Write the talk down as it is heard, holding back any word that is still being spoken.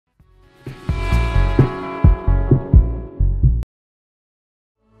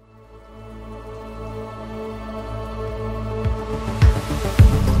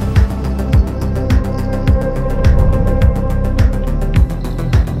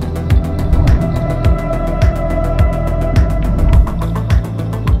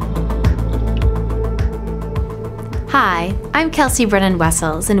I'm Kelsea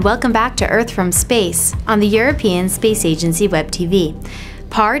Brennan-Wessels, and welcome back to Earth from Space on the European Space Agency Web-TV.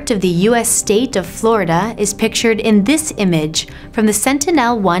 Part of the U.S. state of Florida is pictured in this image from the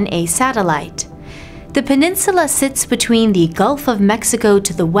Sentinel-1A satellite. The peninsula sits between the Gulf of Mexico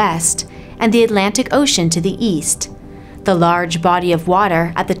to the west and the Atlantic Ocean to the east. The large body of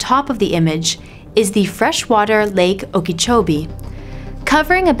water at the top of the image is the freshwater Lake Okeechobee.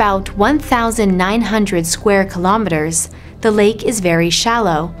 Covering about 1,900 square kilometers, the lake is very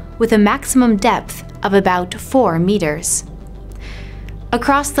shallow, with a maximum depth of about 4 meters.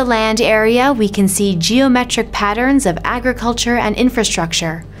 Across the land area, we can see geometric patterns of agriculture and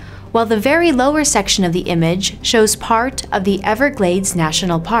infrastructure, while the very lower section of the image shows part of the Everglades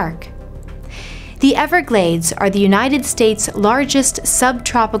National Park. The Everglades are the United States' largest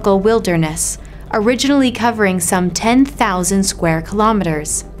subtropical wilderness, originally covering some 10,000 square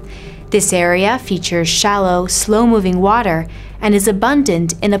kilometers. This area features shallow, slow-moving water and is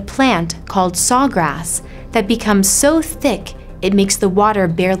abundant in a plant called sawgrass that becomes so thick it makes the water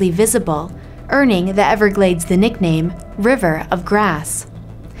barely visible, earning the Everglades the nickname River of Grass.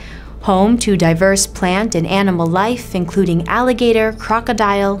 Home to diverse plant and animal life, including alligator,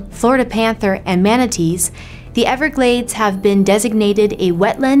 crocodile, Florida panther, and manatees, the Everglades have been designated a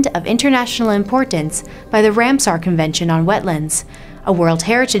wetland of international importance by the Ramsar Convention on Wetlands, a World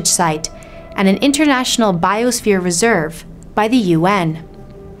Heritage Site, and an International Biosphere Reserve by the UN.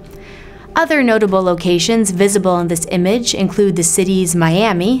 Other notable locations visible in this image include the cities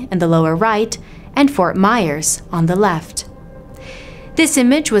Miami in the lower right and Fort Myers on the left. This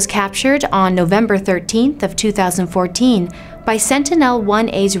image was captured on November 13th of 2014 by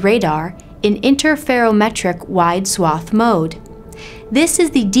Sentinel-1A's radar in interferometric wide swath mode. This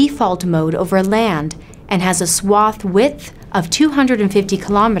is the default mode over land and has a swath width of 250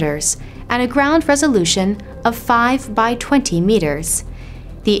 kilometers and a ground resolution of 5 by 20 meters.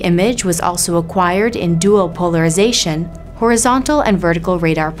 The image was also acquired in dual polarization, horizontal and vertical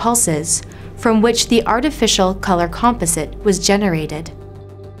radar pulses, from which the artificial color composite was generated.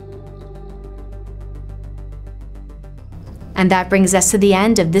 And that brings us to the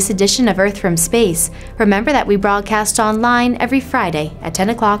end of this edition of Earth from Space. Remember that we broadcast online every Friday at 10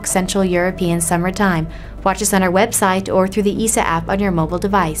 o'clock Central European Summer Time. Watch us on our website or through the ESA app on your mobile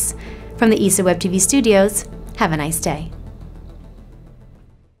device. From the ESA Web-TV studios, have a nice day.